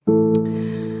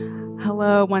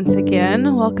Hello once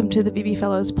again. Welcome to the VB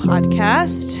Fellows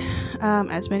podcast.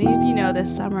 As many of you know,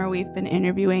 this summer we've been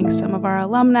interviewing some of our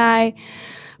alumni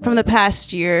from the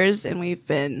past years, and we've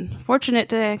been fortunate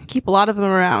to keep a lot of them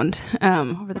around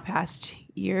over the past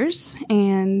years.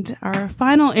 And our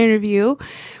final interview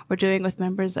we're doing with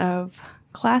members of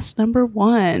class number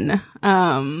 1,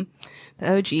 the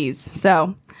OGs.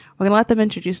 So we're going to let them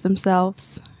introduce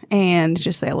themselves and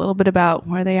just say a little bit about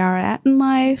where they are at in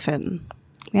life and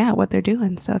what they're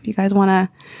doing. So if you guys want to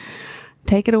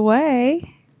take it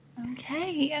away.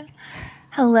 Okay.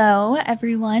 Hello,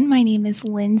 everyone. My name is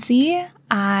Lindsay.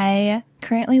 I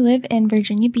currently live in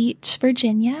Virginia Beach,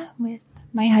 Virginia with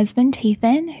my husband,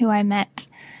 Tathan, who I met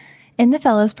in the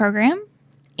Fellows program.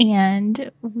 And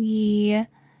we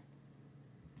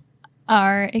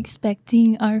are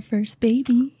expecting our first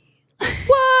baby.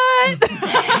 What?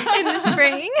 In the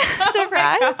spring.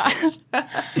 Surprise.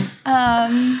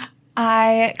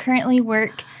 I currently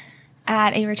work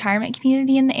at a retirement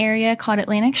community in the area called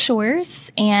Atlantic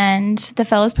Shores, and the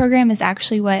Fellows program is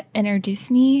actually what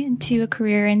introduced me to a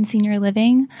career in senior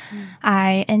living.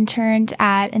 I interned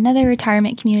at another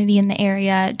retirement community in the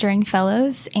area during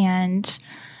Fellows and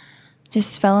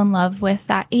just fell in love with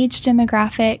that age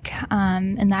demographic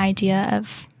and the idea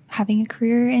of having a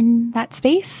career in that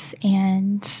space.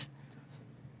 And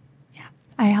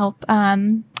I help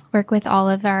work with all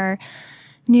of our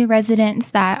new residents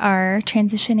that are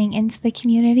transitioning into the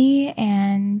community,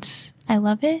 and I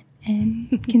love it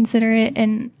and consider it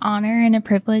an honor and a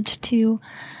privilege to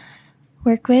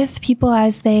work with people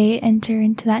as they enter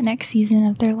into that next season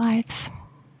of their lives.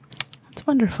 That's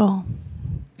wonderful.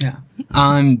 Yeah.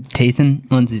 I'm Tathan,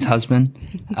 Lindsay's husband.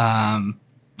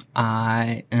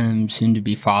 I am soon to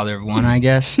be father of one, I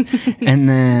guess. And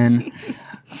then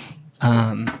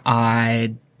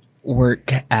I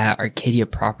work at Arcadia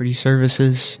Property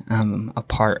Services. I'm a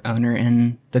part owner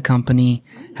in the company.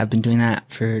 Have been doing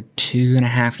that for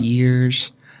 2.5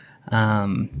 years.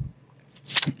 And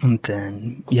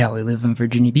then, we live in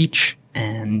Virginia Beach.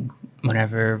 And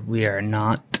whenever we are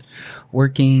not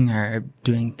working or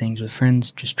doing things with friends,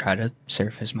 just try to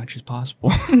surf as much as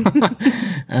possible. But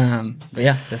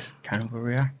that's kind of where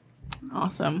we are.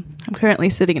 Awesome. I'm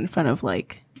currently sitting in front of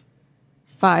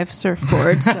 5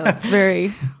 surfboards, so it's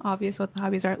very obvious what the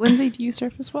hobbies are. Lindsay, do you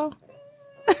surf as well?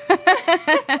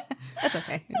 That's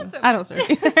okay. I don't surf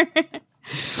either.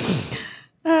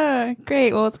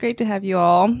 Great. Well, it's great to have you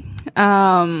all.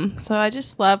 So I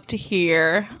just love to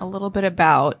hear a little bit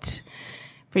about,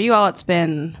 for you all, it's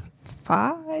been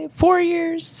 4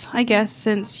 years, I guess,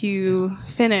 since you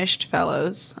finished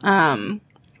Fellows. So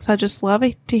I just love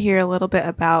to hear a little bit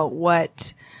about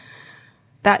what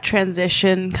that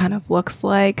transition kind of looked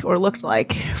like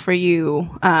for you,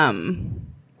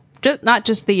 not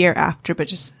just the year after, but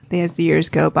just as the years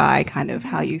go by, kind of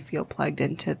how you feel plugged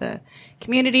into the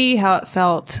community, how it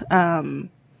felt right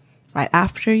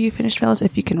after you finished Fellows,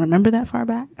 if you can remember that far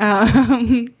back.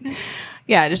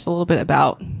 Just a little bit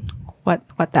about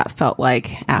what that felt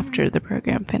like after the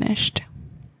program finished.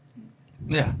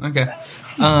 Yeah, okay.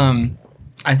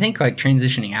 I think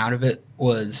transitioning out of it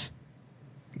was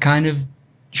kind of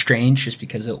strange just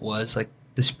because it was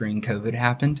the spring COVID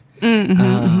happened.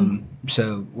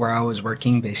 So where I was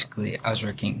working, basically I was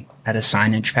working at a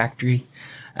signage factory,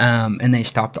 and they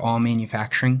stopped all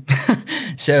manufacturing.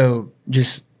 So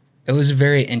just, it was a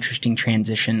very interesting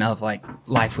transition of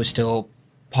life was still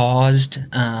paused.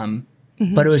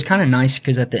 But it was kind of nice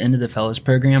because at the end of the Fellows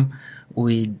program,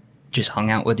 we just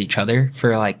hung out with each other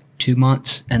for 2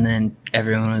 months, and then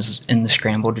everyone was in the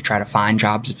scramble to try to find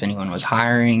jobs if anyone was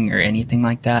hiring or anything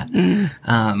like that.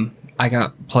 I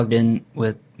got plugged in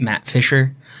with Matt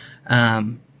Fisher,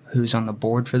 who's on the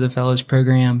board for the Fellows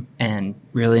program and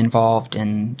really involved,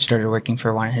 and started working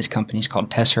for one of his companies called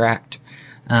Tesseract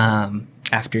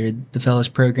after the Fellows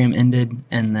program ended,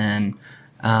 and then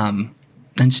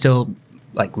and still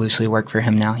loosely work for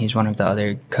him now. He's one of the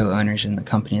other co-owners in the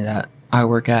company that I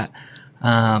work at.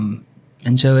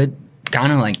 And so it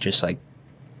kind of just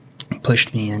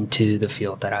pushed me into the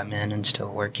field that I'm in and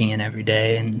still working in every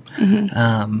day. And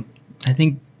I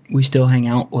think we still hang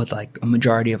out with a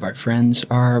majority of our friends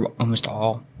are almost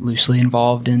all loosely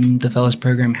involved in the Fellows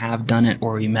program, have done it,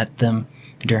 or we met them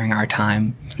during our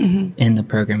time in the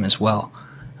program as well.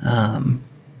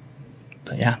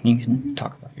 But you can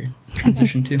talk about your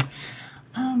transition too.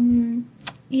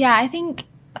 I think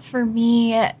for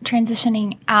me,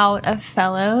 transitioning out of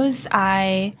Fellows,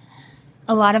 a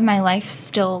lot of my life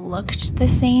still looked the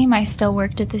same. I still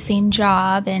worked at the same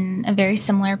job in a very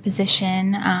similar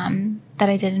position that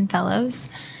I did in Fellows.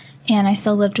 And I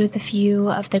still lived with a few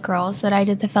of the girls that I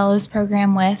did the Fellows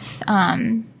program with.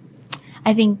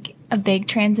 I think a big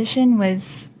transition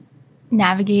was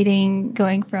navigating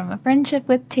going from a friendship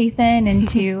with Tathan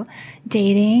into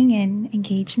dating and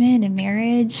engagement and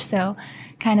marriage. So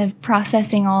kind of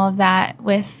processing all of that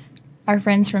with our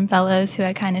friends from Fellows who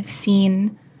had kind of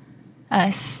seen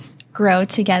us grow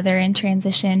together and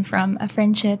transition from a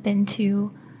friendship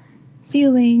into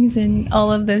feelings and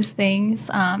all of those things.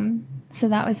 So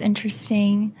that was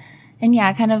interesting. And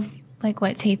yeah, kind of like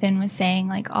what Tathan was saying,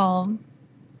 like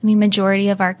majority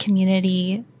of our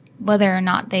community, whether or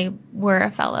not they were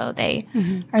a fellow, they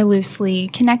are loosely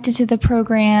connected to the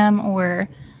program or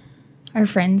are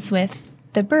friends with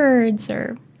the birds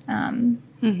or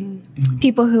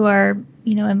people who are,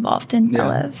 involved in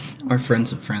fellows. Our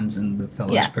friends of friends in the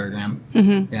fellows program.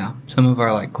 Mm-hmm. Yeah. Some of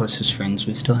our closest friends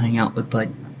we still hang out with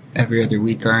every other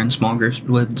week are in small groups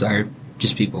with are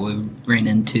just people we ran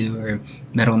into or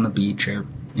met on the beach or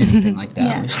anything like that.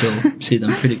 Yeah. We still see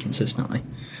them pretty consistently.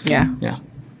 Yeah. Yeah.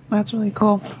 That's really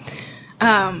cool.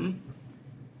 How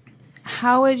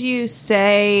would you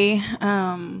say,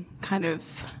 kind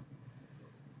of,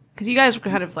 because you guys were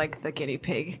kind of like the guinea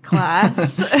pig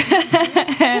class,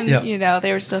 and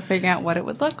they were still figuring out what it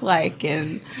would look like,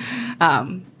 and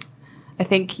I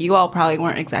think you all probably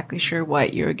weren't exactly sure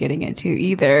what you were getting into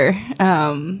either.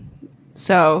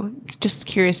 So just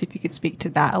curious if you could speak to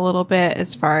that a little bit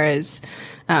as far as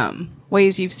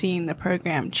ways you've seen the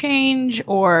program change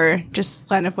or just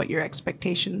kind of what your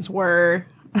expectations were,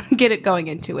 get it going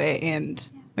into it, and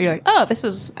where you're like, oh, this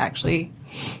is actually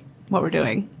what we're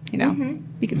doing.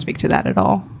 You can speak to that at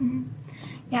all.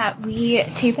 Yeah,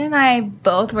 Tathan and I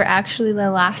both were actually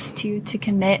the last two to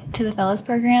commit to the Fellows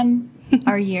program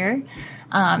our year.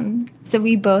 So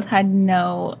we both had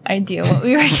no idea what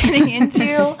we were getting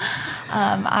into.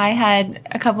 I had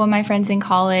a couple of my friends in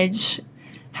college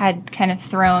had kind of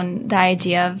thrown the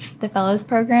idea of the Fellows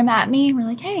program at me. We're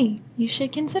like, hey, you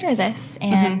should consider this.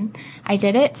 And I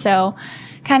did it. So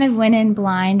kind of went in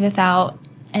blind without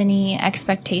any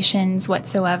expectations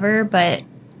whatsoever. But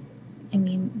I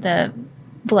mean, the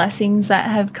blessings that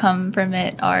have come from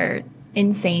it are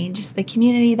insane. Just the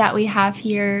community that we have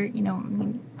here,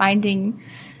 finding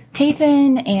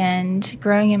Tathan and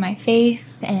growing in my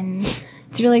faith. And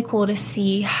it's really cool to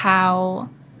see how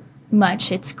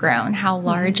much it's grown, how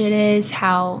large it is,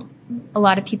 how a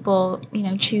lot of people,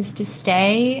 choose to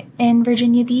stay in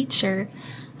Virginia Beach or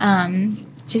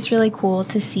it's just really cool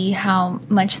to see how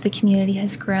much the community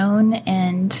has grown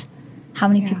and how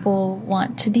many people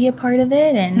want to be a part of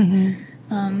it and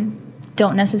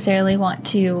don't necessarily want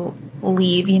to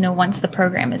leave, once the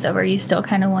program is over. You still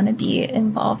kind of want to be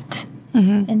involved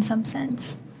in some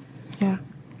sense. Yeah.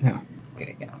 Yeah.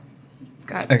 Okay, yeah.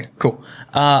 Got it. Okay, cool.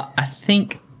 I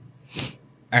think,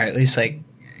 at least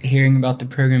hearing about the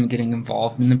program, getting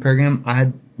involved in the program, I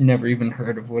had never even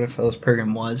heard of what a fellows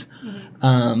program was.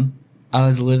 I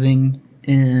was living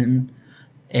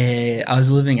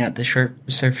at the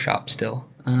surf shop still.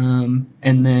 And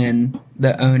then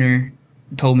the owner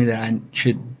told me that I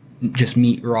should just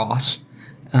meet Ross.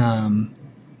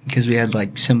 Because we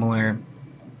had similar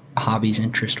hobbies,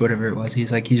 interest, whatever it was.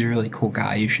 He's he's a really cool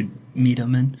guy. You should meet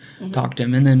him and talk to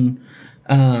him. And then,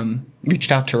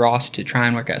 reached out to Ross to try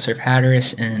and work at Surf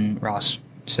Hatteras, and Ross.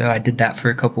 So I did that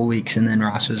for a couple weeks, and then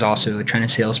Ross was also trying to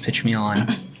sales pitch me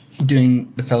on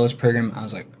doing the fellows program. I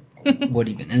was like, what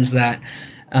even is that?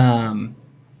 And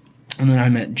then I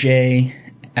met Jay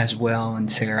as well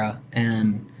and Sarah,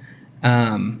 and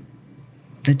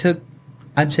it took,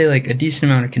 I'd say, a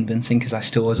decent amount of convincing because I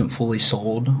still wasn't fully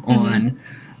sold on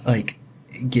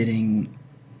getting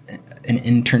an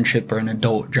internship or an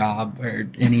adult job or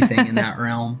anything in that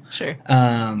realm. Sure.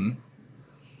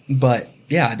 But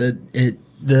yeah,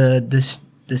 this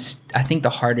I think the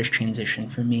hardest transition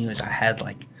for me was I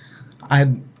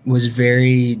was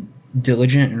very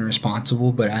diligent and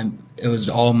responsible, but it was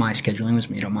all my scheduling was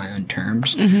made on my own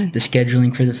terms. The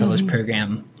scheduling for the fellows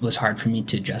program was hard for me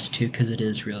to adjust to because it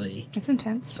is really, it's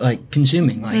intense,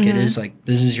 consuming. It is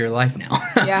this is your life now.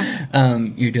 Yeah.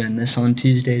 You're doing this on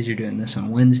Tuesdays, you're doing this on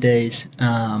Wednesdays,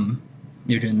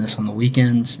 you're doing this on the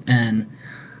weekends, and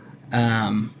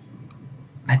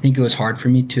I think it was hard for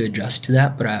me to adjust to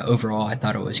that, but overall I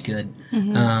thought it was good.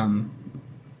 And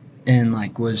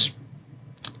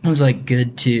was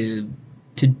good to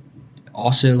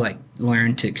also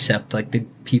learn to accept the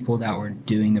people that were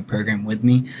doing the program with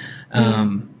me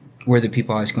were the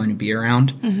people I was going to be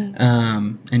around,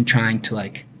 and trying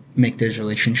to make those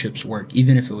relationships work,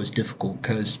 even if it was difficult,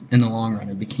 because in the long run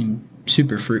it became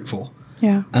super fruitful.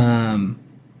 Yeah.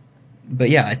 But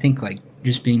yeah, I think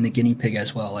just being the guinea pig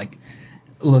as well,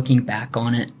 looking back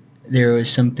on it, there was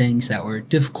some things that were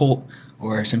difficult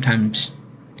or sometimes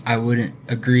I wouldn't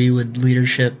agree with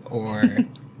leadership or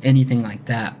anything like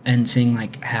that, and seeing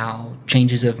like how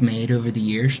changes have made over the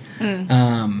years.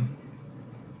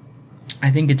 I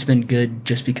think it's been good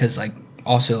just because like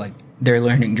also like they're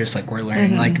learning just like we're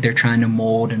learning. Like they're trying to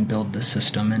mold and build the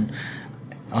system, and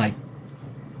like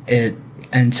it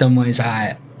in some ways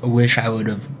I wish I would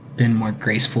have been more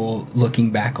graceful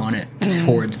looking back on it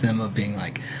towards them, of being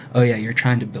like, oh yeah, you're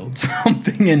trying to build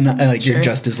something, and like you're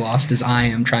just as lost as I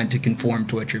am trying to conform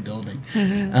to what you're building.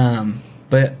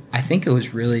 But I think it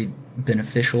was really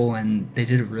beneficial, and they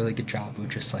did a really good job of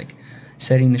just like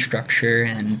setting the structure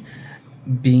and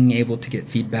being able to get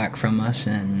feedback from us,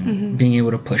 and being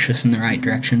able to push us in the right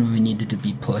direction when we needed to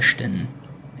be pushed. And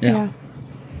yeah.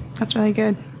 That's really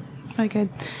good. Really good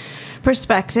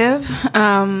perspective.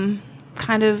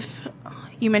 Kind of,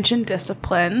 you mentioned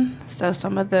discipline. So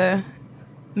some of the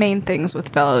main things with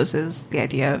fellows is the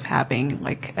idea of having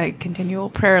like a continual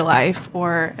prayer life,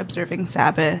 or observing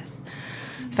Sabbath,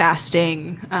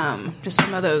 fasting, just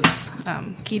some of those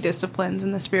key disciplines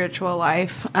in the spiritual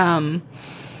life.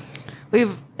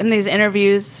 We've, in these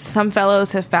interviews, some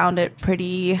fellows have found it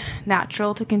pretty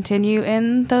natural to continue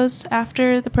in those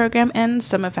after the program ends.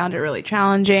 Some have found it really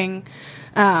challenging.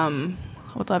 I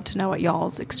would love to know what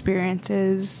y'all's experience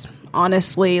is.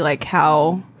 Honestly, like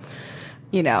how,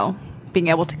 being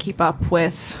able to keep up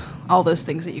with all those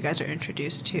things that you guys are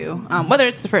introduced to, whether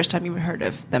it's the first time you've heard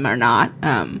of them or not.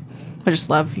 I just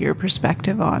love your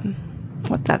perspective on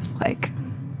what that's like.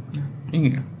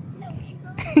 You can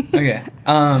go. Okay.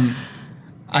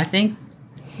 I think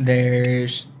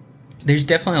there's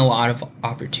definitely a lot of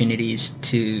opportunities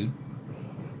to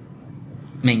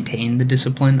maintain the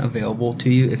discipline available to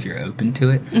you if you're open to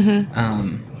it.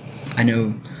 I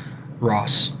know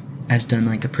Ross has done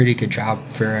like a pretty good job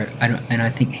and I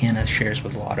think Hannah shares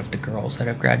with a lot of the girls that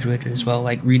have graduated as well,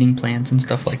 like reading plans and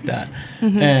stuff like that.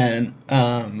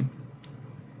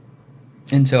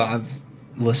 And so I've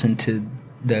listened to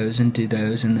those and do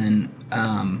those, and then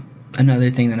another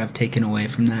thing that I've taken away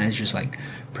from that is just like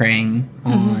praying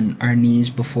on our knees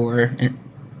before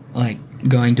like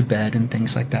going to bed and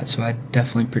things like that. So I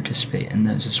definitely participate in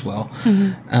those as well.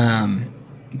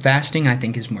 Fasting, I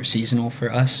think, is more seasonal for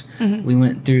us. We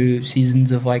went through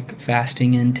seasons of like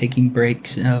fasting and taking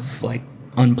breaks, of like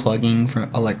unplugging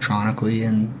from electronically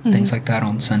and things like that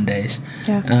on Sundays.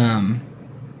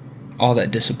 All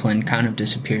that discipline kind of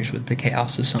disappears with the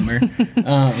chaos of summer.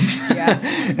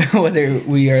 Whether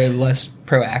we are less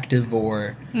proactive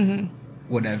or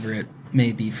whatever it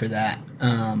may be for that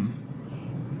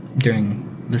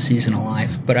during the seasonal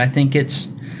life. But I think it's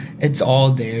all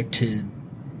there to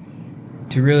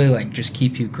really like just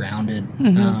keep you grounded,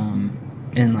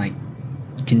 and like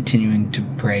continuing to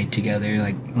pray together.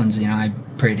 Like Lindsay and I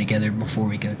pray together before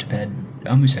we go to bed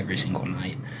almost every single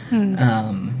night.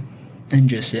 And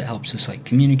just it helps us like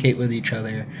communicate with each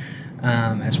other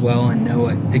as well, and know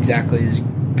what exactly is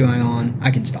going on.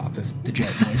 I can stop if the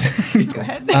jet noise. Go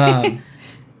ahead.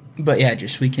 But yeah,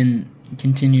 just we can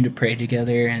continue to pray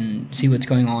together and see what's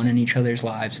going on in each other's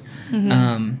lives,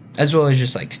 as well as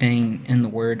just like staying in the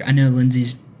Word. I know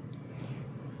Lindsay's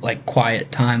like quiet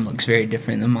time looks very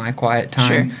different than my quiet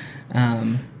time.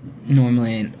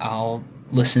 Normally I'll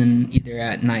listen either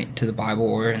at night to the Bible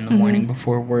or in the morning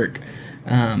before work.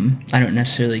 I don't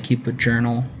necessarily keep a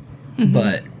journal,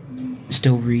 but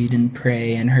still read and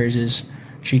pray, and hers is,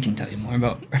 she can tell you more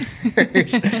about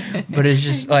hers, but it's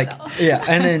just like,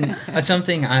 and then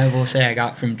something I will say I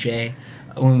got from Jay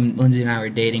when Lindsay and I were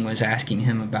dating was asking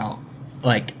him about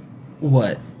like,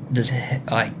 what does,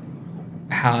 like,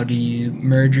 how do you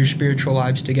merge your spiritual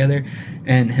lives together,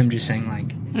 and him just saying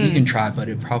like, you can try, but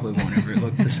it probably won't ever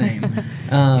look the same.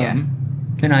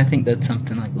 And I think that's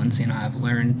something like Lindsay and I have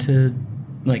learned to,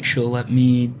 like, she'll let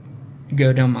me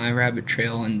go down my rabbit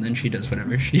trail, and then she does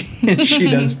whatever she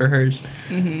does for hers.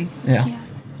 Yeah.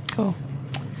 Cool.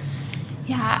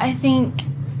 Yeah, I think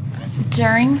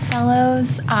during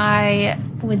fellows, I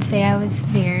would say I was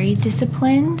very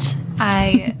disciplined.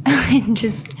 I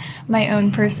just my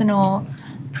own personal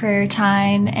prayer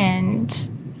time, and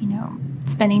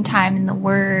spending time in the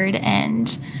Word,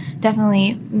 and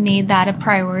definitely made that a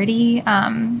priority.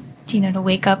 To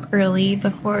wake up early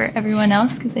before everyone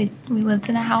else, because we lived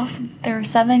in a house. There were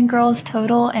 7 girls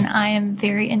total, and I am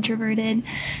very introverted,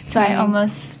 so I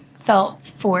almost felt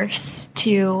forced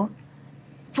in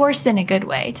a good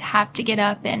way to have to get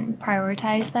up and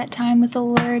prioritize that time with the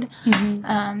Lord.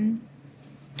 And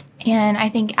I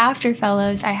think after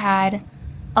fellows, I had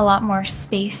a lot more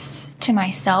space to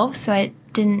myself, so I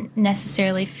didn't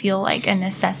necessarily feel like a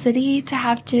necessity to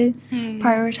have to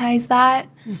prioritize that.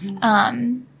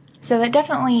 So that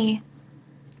definitely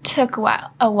took a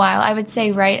while. I would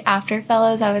say right after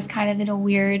fellows, I was kind of in a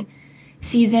weird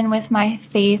season with my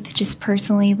faith, just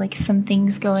personally, like some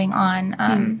things going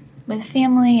on with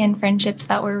family and friendships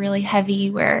that were really heavy,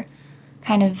 where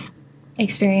kind of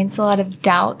experienced a lot of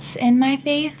doubts in my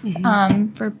faith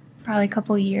for probably a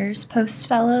couple years post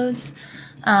fellows.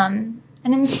 And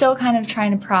I'm still kind of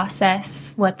trying to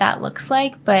process what that looks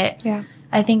like. But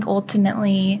I think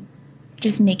ultimately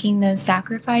just making those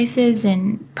sacrifices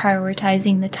and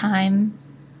prioritizing the time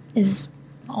is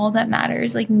all that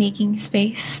matters. Like making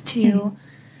space to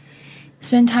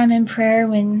spend time in prayer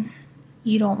when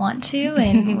you don't want to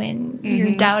and when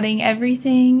you're doubting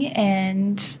everything,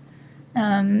 and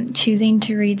choosing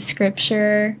to read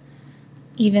scripture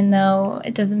even though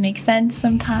it doesn't make sense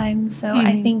sometimes. So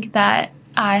I think that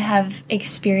I have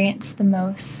experienced the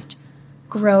most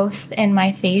growth in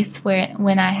my faith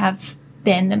when I have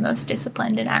been the most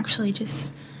disciplined and actually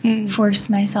just force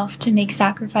myself to make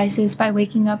sacrifices by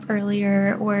waking up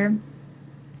earlier or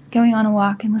going on a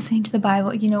walk and listening to the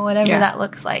Bible, whatever that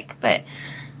looks like. But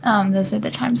those are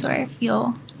the times where I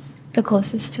feel the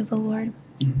closest to the Lord.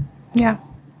 Yeah,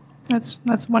 that's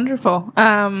wonderful.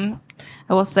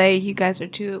 I will say you guys are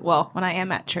when I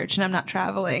am at church and I'm not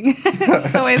traveling,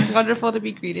 it's always wonderful to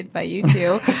be greeted by you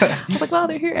two. I was like, wow,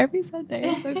 they're here every Sunday.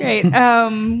 It's so great.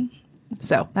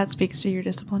 So that speaks to your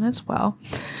discipline as well.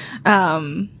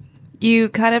 You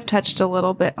kind of touched a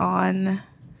little bit on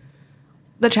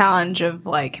the challenge of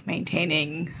like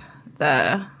maintaining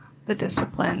the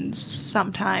disciplines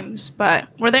sometimes, but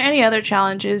were there any other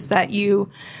challenges that you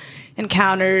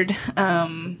encountered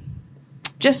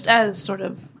just as sort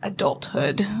of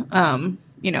adulthood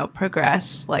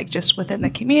progress, like just within the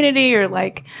community, or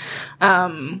like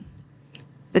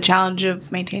the challenge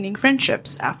of maintaining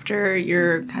friendships after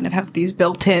you're kind of have these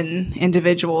built-in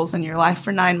individuals in your life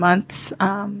for 9 months,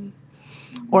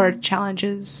 or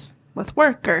challenges with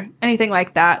work or anything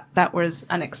like that was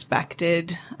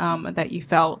unexpected, that you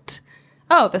felt,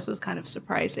 oh, this was kind of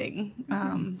surprising,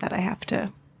 that I have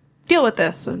to deal with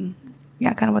this, and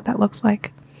kind of what that looks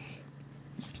like.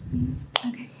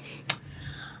 Okay.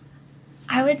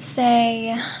 I would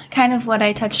say kind of what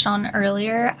I touched on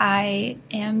earlier. I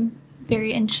am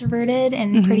very introverted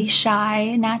and pretty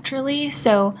shy naturally.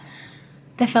 So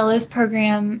the fellows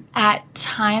program at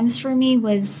times for me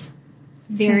was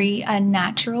very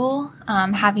unnatural.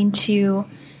 Having to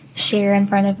share in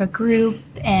front of a group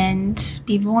and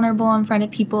be vulnerable in front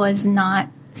of people is not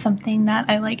something that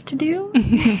I like to do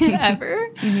ever.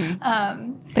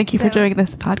 Thank you for doing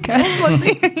this podcast,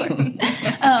 Lindsay.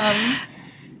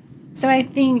 So I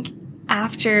think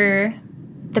after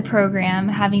the program,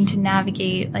 having to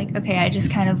navigate, like, okay, I just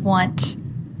kind of want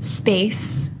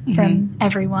space from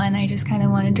everyone. I just kind of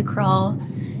wanted to crawl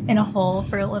in a hole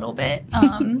for a little bit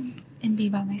and be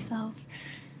by myself.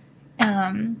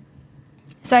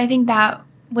 So I think that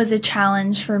was a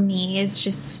challenge for me, is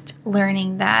just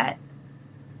learning that,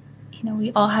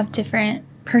 we all have different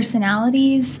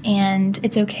personalities, and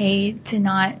it's okay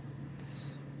to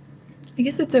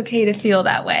it's okay to feel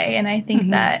that way. And I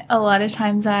think that a lot of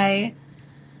times I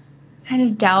kind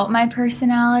of doubt my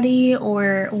personality,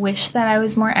 or wish that I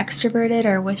was more extroverted,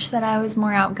 or wish that I was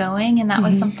more outgoing. And that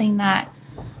was something that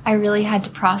I really had to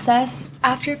process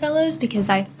after fellows, because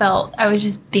I felt I was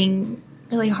just being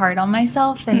really hard on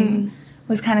myself and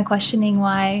was kind of questioning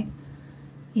why,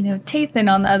 Tathan,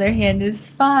 on the other hand, is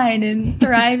fine and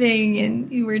thriving,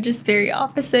 and you were just very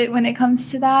opposite when it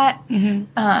comes to that.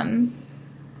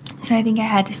 So I think I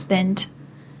had to spend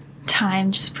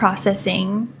time just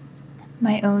processing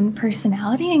my own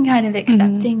personality and kind of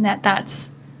accepting that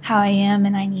that's how I am,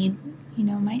 and I need,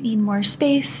 might need more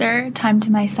space or time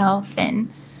to myself,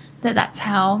 and that's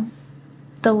how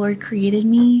the Lord created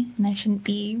me, and I shouldn't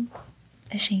be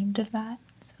ashamed of that.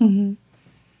 So.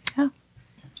 Yeah.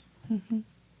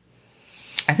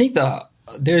 I think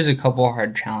there's a couple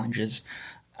hard challenges.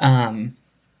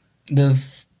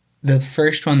 The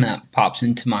first one that pops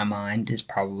into my mind is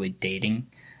probably dating.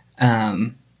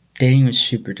 Dating was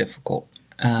super difficult.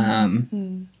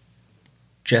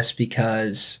 Just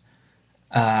because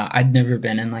I'd never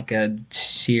been in like a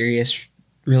serious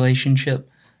relationship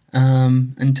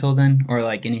until then, or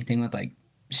like anything with like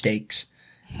stakes.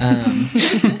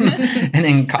 And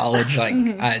in college, like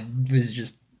I was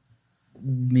just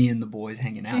me and the boys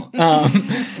hanging out.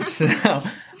 So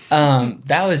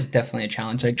that was definitely a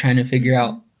challenge, like trying to figure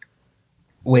out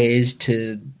ways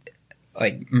to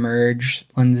like merge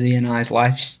Lindsay and I's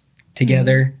lives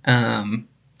together, and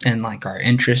like our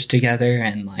interests together,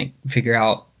 and like figure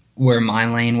out where my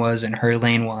lane was and her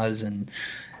lane was, and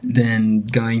then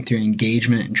going through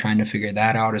engagement and trying to figure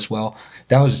that out as well.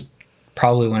 That was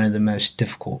probably one of the most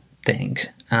difficult things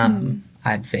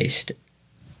I'd faced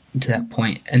to that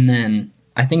point. And then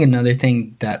I think another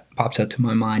thing that pops up to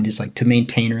my mind is like to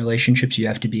maintain relationships, you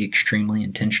have to be extremely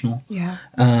intentional. Yeah.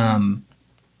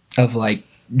 Of like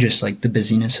just like the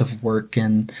busyness of work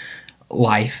and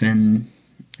life. And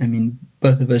I mean,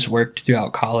 both of us worked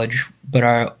throughout college, but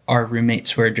our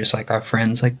roommates were just like our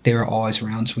friends. Like they were always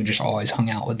around, so we just always hung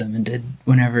out with them and did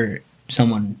whenever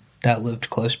someone that lived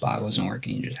close by wasn't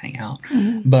working, you just hang out.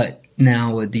 But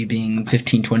now with you being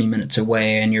 15, 20 minutes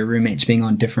away and your roommates being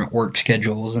on different work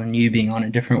schedules and you being on a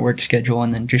different work schedule,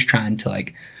 and then just trying to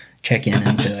like check in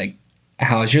and say like,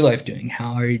 how is your life doing?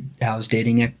 How's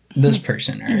dating this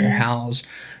person? Or how's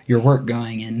your work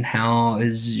going? And how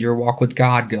is your walk with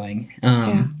God going?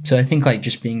 So I think like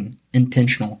just being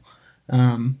intentional,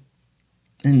 and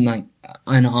like,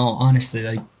 in all honesty,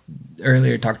 like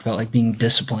earlier talked about like being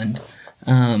disciplined,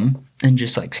 and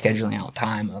just like scheduling out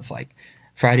time of like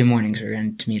Friday mornings we're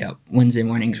going to meet up, Wednesday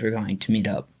mornings we're going to meet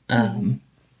up,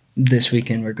 this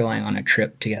weekend we're going on a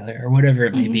trip together, or whatever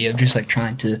it may be, of just like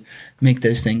trying to make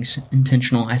those things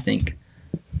intentional. I think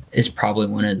is probably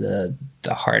one of the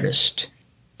hardest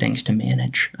things to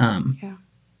manage.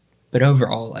 But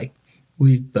overall, like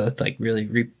we've both like really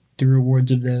reaped the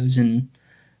rewards of those, and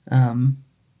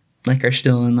like are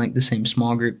still in like the same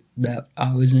small group that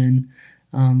I was in.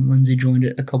 Lindsay joined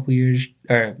it a couple years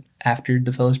or after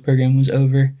the fellows program was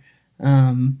over,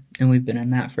 and we've been in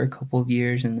that for a couple of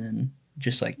years, and then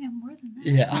just like more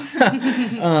than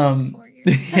that. 4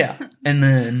 years. yeah, and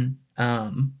then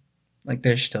like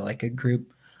there's still like a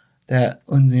group that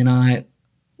Lindsay and I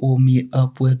will meet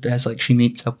up with, as like she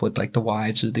meets up with like the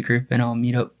wives of the group, and I'll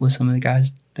meet up with some of the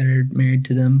guys that are married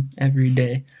to them every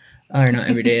day, or not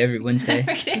every day, every Wednesday.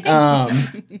 Every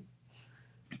day.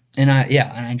 And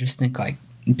I just think like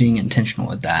being intentional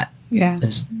with that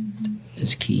is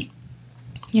key.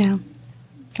 Yeah,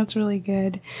 that's really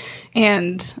good.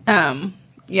 And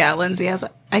Lindsay,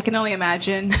 I can only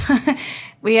imagine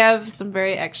we have some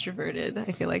very extroverted,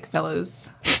 I feel like,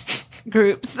 fellows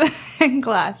groups and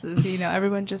classes. You know,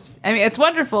 everyone it's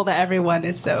wonderful that everyone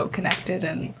is so connected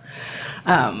and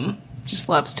just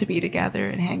loves to be together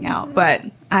and hang out. But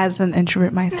as an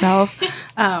introvert myself,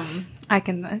 I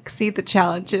can see the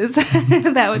challenges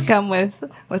that would come with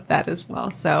that as well.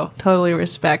 So totally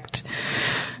respect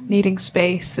needing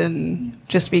space and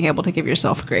just being able to give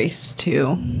yourself grace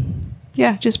to,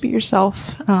 just be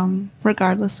yourself,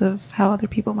 regardless of how other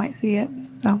people might see it.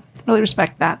 So really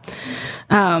respect that.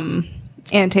 And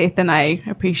Tathan, I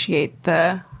appreciate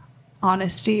the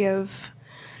honesty of,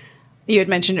 you had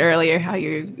mentioned earlier how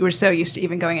you were so used to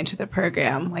even going into the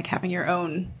program, like having your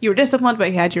own, you were disciplined, but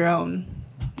you had your own,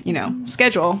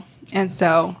 schedule. And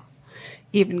so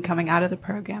even coming out of the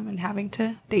program and having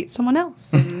to date someone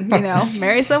else and,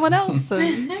 marry someone else.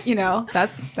 And,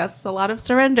 that's a lot of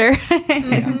surrender.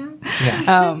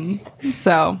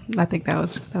 So I think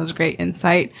that was great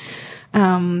insight.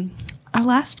 Our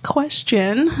last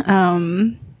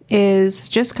question is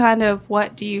just kind of,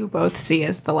 what do you both see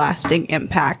as the lasting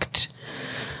impact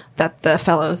that the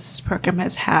Fellows program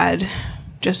has had?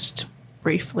 Just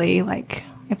briefly, like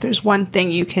if there's one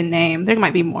thing you can name, there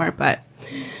might be more, but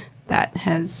that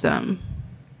has,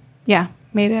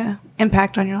 made an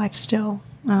impact on your life still,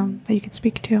 that you could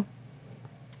speak to.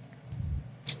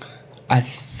 I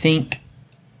think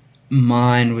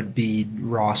mine would be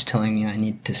Ross telling me I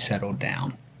need to settle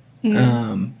down.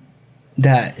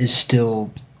 That is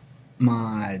still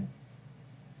my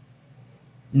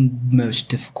most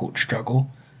difficult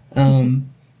struggle.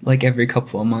 Like every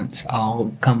couple of months,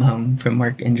 I'll come home from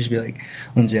work and just be like,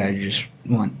 Lindsay, I just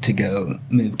want to go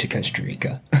move to Costa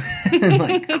Rica and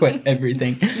like quit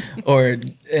everything.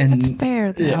 That's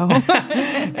fair though.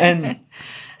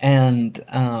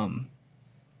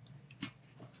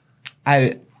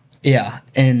 Yeah.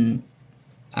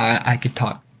 I could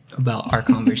talk about our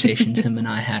conversations. Him and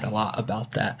I had a lot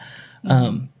about that.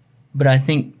 But I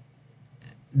think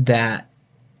that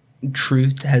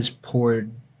truth has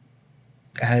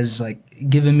like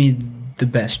given me the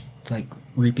best like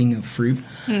reaping of fruit.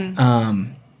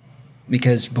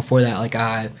 Because before that, like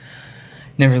I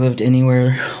never lived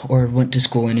anywhere or went to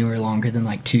school anywhere longer than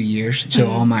like 2 years. So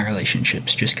all my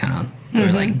relationships just kind of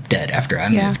were like dead after I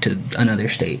moved to another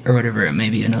state or whatever it may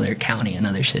be, another county,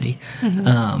 another city.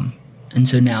 And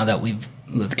so now that we've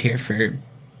lived here for,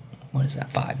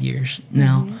 5 years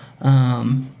now,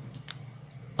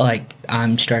 like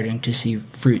I'm starting to see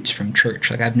fruits from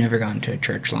church. Like I've never gone to a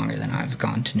church longer than I've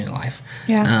gone to New Life.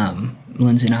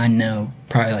 Lindsay and I know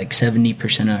probably like 70%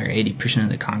 or 80% of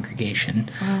the congregation.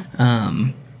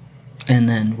 Wow. And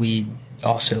then we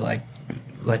also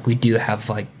like we do have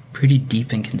like pretty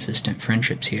deep and consistent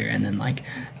friendships here, and then like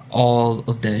all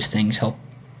of those things help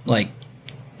like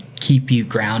keep you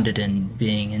grounded in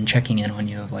being and checking in on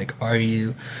you of like, are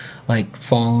you like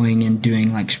following and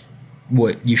doing like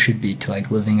what you should be to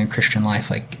like living a Christian life?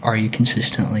 Like, are you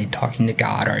consistently talking to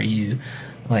God? Are you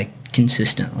like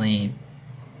consistently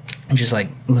just like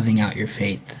living out your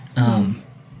faith?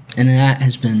 And that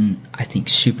has been, I think,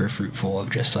 super fruitful of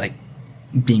just like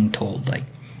being told like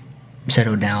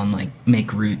settle down, like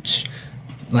make roots,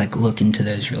 like look into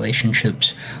those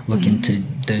relationships, look into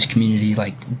those community,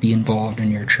 like be involved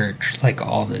in your church. Like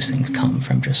all those things come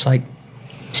from just like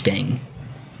staying.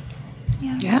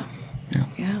 Yeah.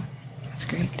 That's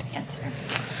great. Answer.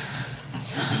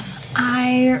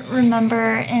 I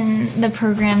remember in the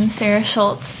program Sarah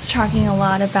Schultz talking a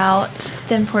lot about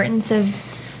the importance of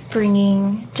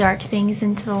bringing dark things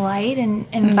into the light and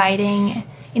inviting,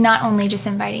 not only just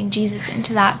inviting Jesus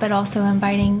into that, but also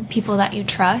inviting people that you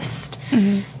trust.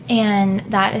 And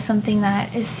that is something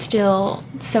that is still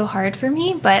so hard for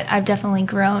me, but I've definitely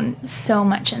grown so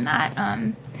much in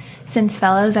that. Since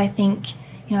Fellows, I think,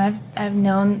 I've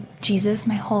known Jesus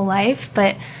my whole life,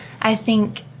 but I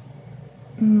think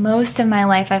most of my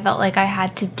life I felt like I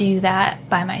had to do that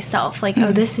by myself. Like,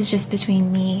 oh, this is just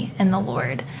between me and the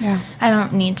Lord. Yeah. I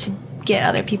don't need to get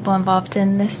other people involved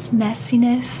in this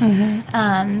messiness.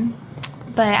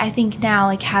 But I think now,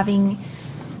 like, having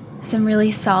some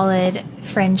really solid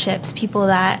friendships, people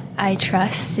that I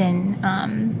trust and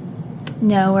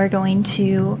know are going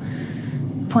to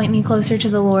point me closer to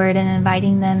the Lord, and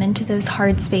inviting them into those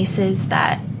hard spaces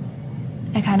that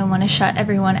I kind of want to shut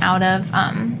everyone out of,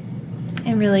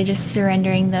 and really just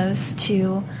surrendering those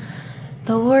to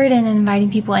the Lord and inviting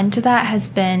people into that has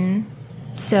been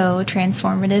so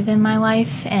transformative in my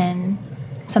life, and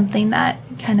something that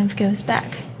kind of goes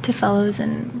back to Fellows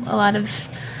and a lot of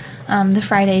the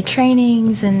Friday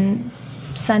trainings and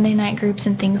Sunday night groups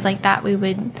and things like that. We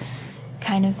would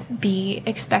kind of be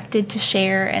expected to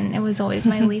share, and it was always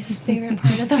my least favorite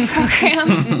part of the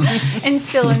program. And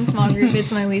still in small group,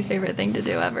 it's my least favorite thing to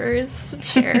do ever is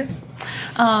share.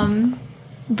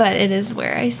 But it is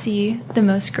where I see the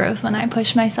most growth when I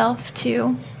push myself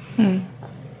to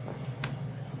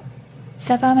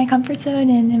step out of my comfort zone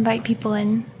and invite people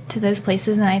into those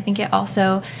places. And I think it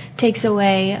also takes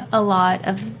away a lot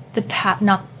of the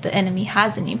not the enemy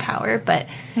has any power, but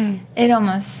it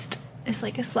almost is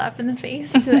like a slap in the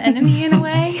face to the enemy in a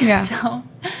way. So,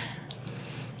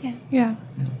 yeah.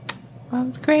 Well,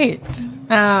 that's great.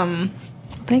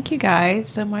 Thank you guys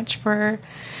so much for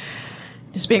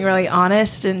just being really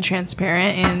honest and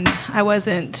transparent. And I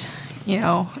wasn't,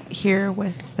 here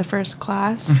with the first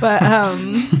class, but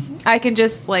I can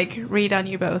just like read on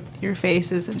you both, your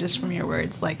faces, and just from your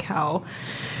words, like how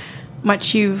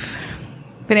much you've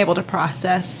been able to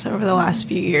process over the last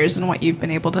few years, and what you've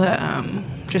been able to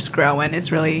just grow in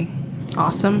is really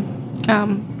awesome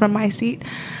from my seat.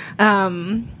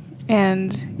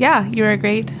 And yeah, you're a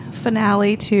great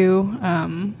finale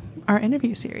to our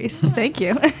interview series. So thank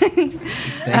you. Thank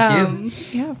you.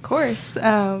 Yeah, of course.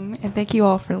 And thank you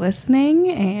all for listening,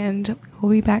 and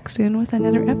we'll be back soon with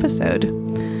another episode,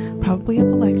 probably of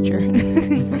a lecture.